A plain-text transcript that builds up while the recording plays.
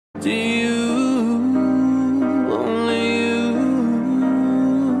to you, only you.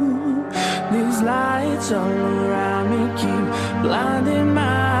 These lights all around me keep blinding my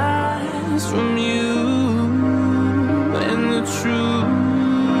eyes from you and the truth.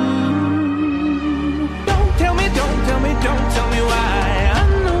 Don't tell me, don't tell me, don't tell me why. I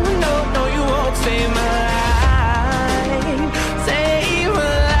know, no, you won't save my life, save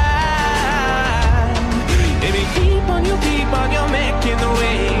my life. Baby, keep on your making the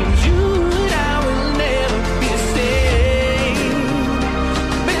waves. You and I will never be safe,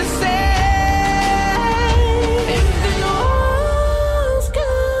 be safe. If the walls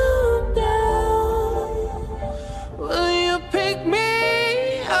come down, will you pick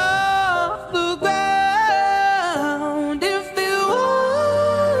me off the ground? If the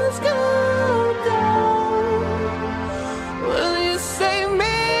walls come down, will you save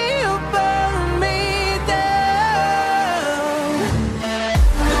me or burn me down?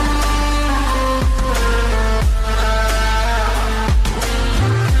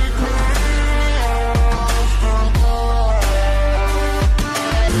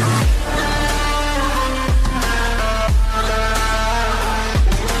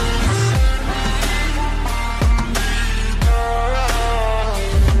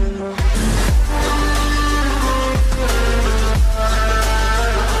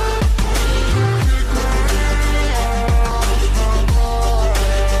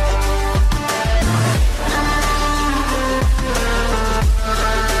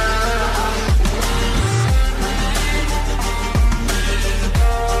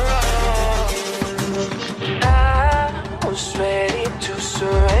 I was ready to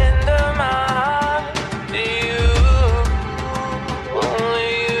surrender my heart to you, only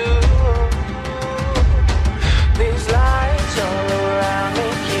you. These lights all around me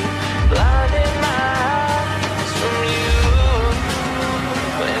keep blinding my eyes from you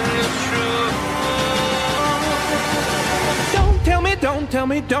and the truth. Don't tell me, don't tell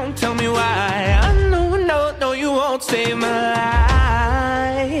me, don't tell me why. I know, no, you won't save my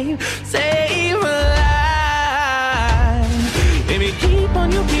life, save my life. Baby, keep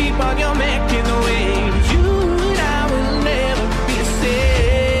on your making the waves. You and I will never be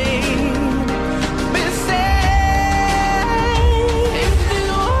safe, be safe. If the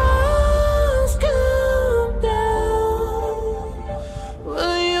walls come down,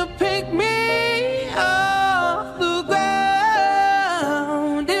 will you pick me off the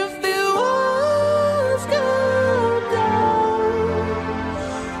ground? If the walls come down,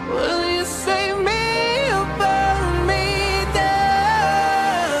 will you save me or burn me down?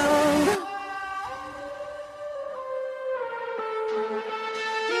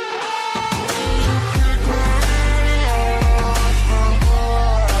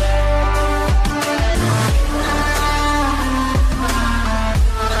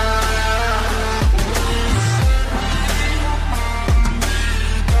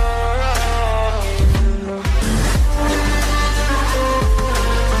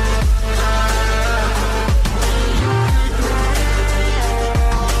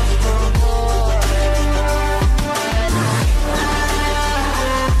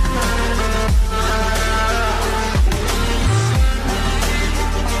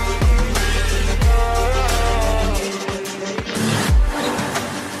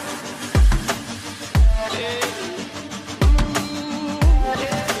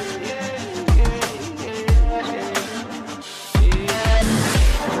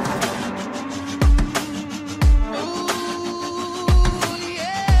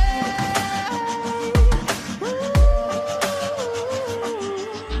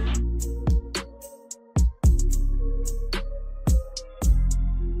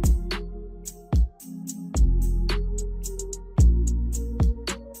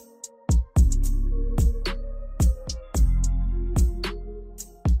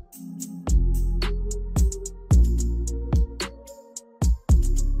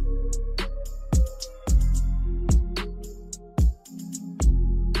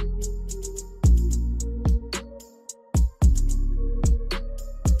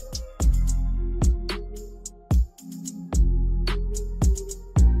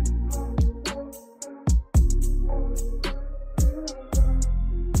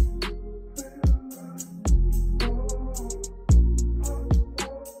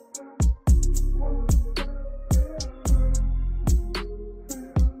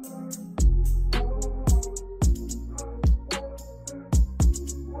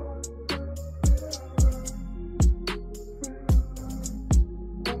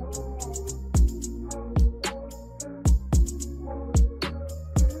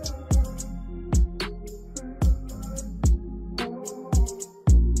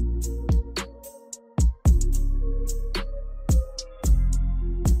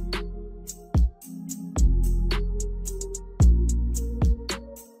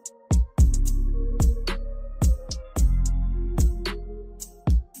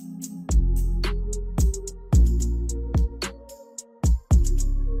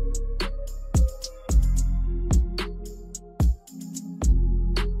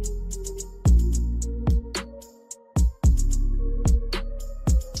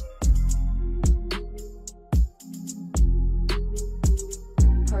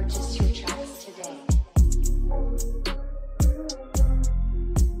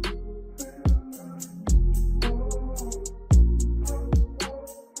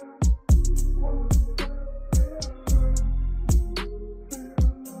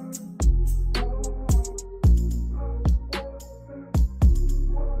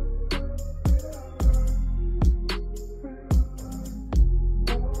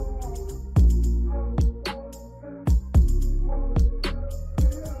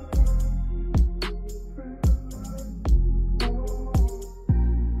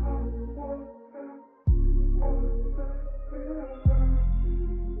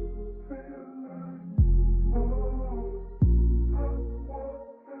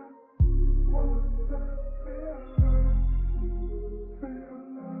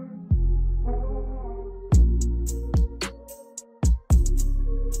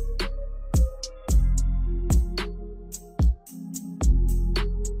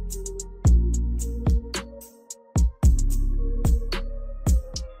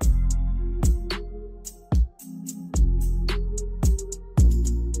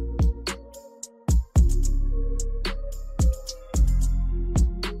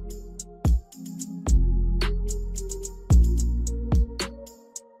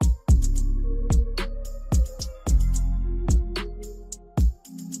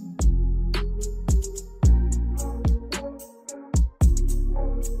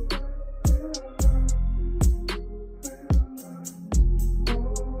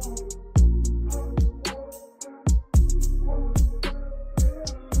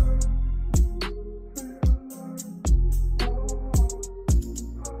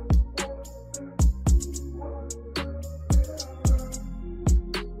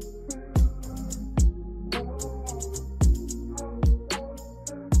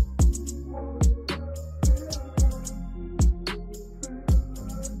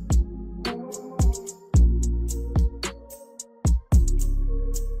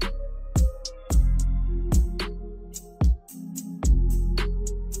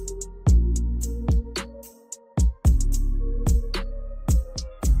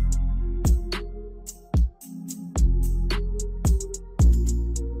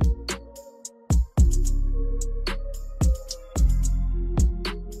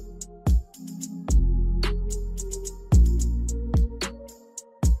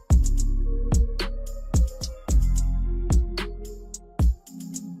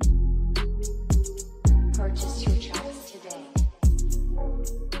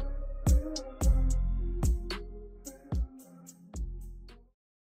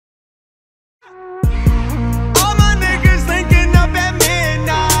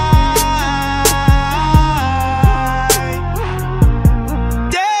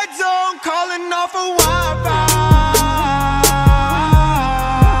 falling off a while.